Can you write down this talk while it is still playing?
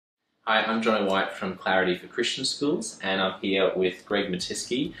Hi, I'm Johnny White from Clarity for Christian Schools, and I'm here with Greg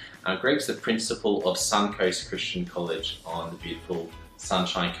Mattiske. Greg's the principal of Suncoast Christian College on the beautiful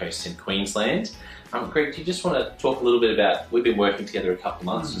Sunshine Coast in Queensland. Greg, do you just want to talk a little bit about, we've been working together a couple of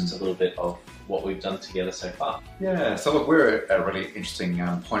months, just a little bit of what we've done together so far. Yeah, so look, we're at a really interesting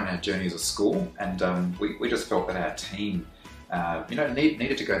point in our journey as a school, and we just felt that our team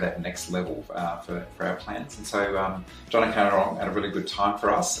needed to go that next level for our plans. And so John and Karen are at a really good time for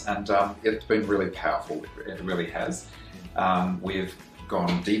us, and it's been really powerful. It really has. We've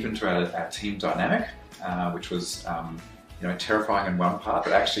gone deep into our team dynamic, which was terrifying in one part,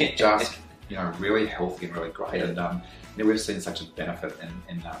 but actually just really healthy and really great. And we've seen such a benefit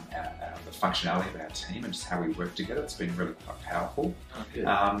in the functionality of our team and just how we work together. It's been really quite powerful. The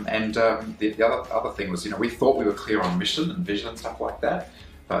other thing was, we thought we were clear on mission and vision and stuff like that,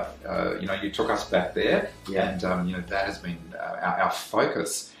 but you took us back there, and that has been our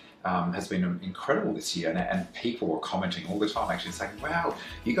focus. Has been incredible this year, and people were commenting all the time, actually saying, "Wow,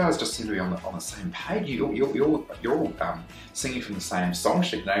 you guys just seem to be on the same page. You're all singing from the same song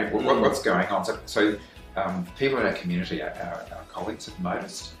sheet. What's going on?" So people in our community, our colleagues, have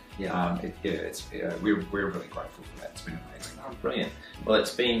noticed. We're really grateful for that. It's been amazing. Oh, brilliant. Well,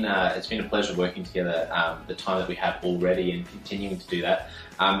 it's been a pleasure working together. The time that we have already and continuing to do that.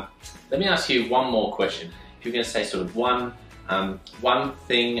 Let me ask you one more question. If you're going to say sort of one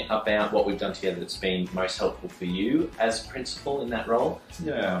thing about what we've done together that's been most helpful for you as principal in that role.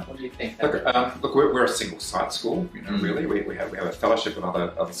 Yeah. What do you think? Look, we're a single site school. Really, we have a fellowship with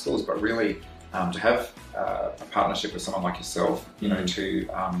other schools, but really to have a partnership with someone like yourself,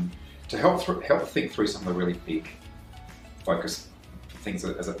 to help think through some of the really big focus things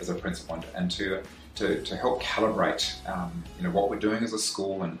as a principal, and to help calibrate what we're doing as a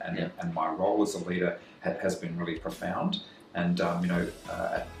school and my role as a leader has been really profound. And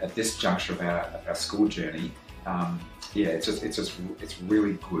at this juncture of our school journey, it's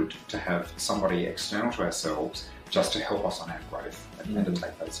really good to have somebody external to ourselves just to help us on our growth and to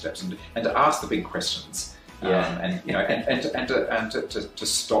take those steps and to ask the big questions. And to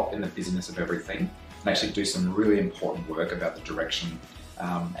stop in the busyness of everything and actually do some really important work about the direction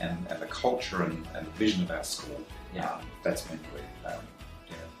and the culture and the vision of our school. That's been really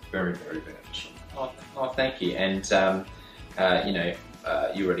very, very beneficial. Oh, thank you. And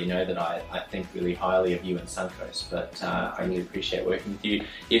you already know that I think really highly of you and Suncoast, but I really appreciate working with you.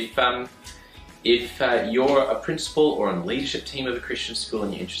 If you're a principal or on the leadership team of a Christian school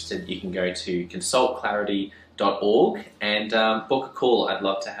and you're interested, you can go to consultclarity.org and book a call. I'd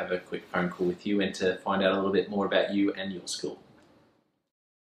love to have a quick phone call with you and to find out a little bit more about you and your school.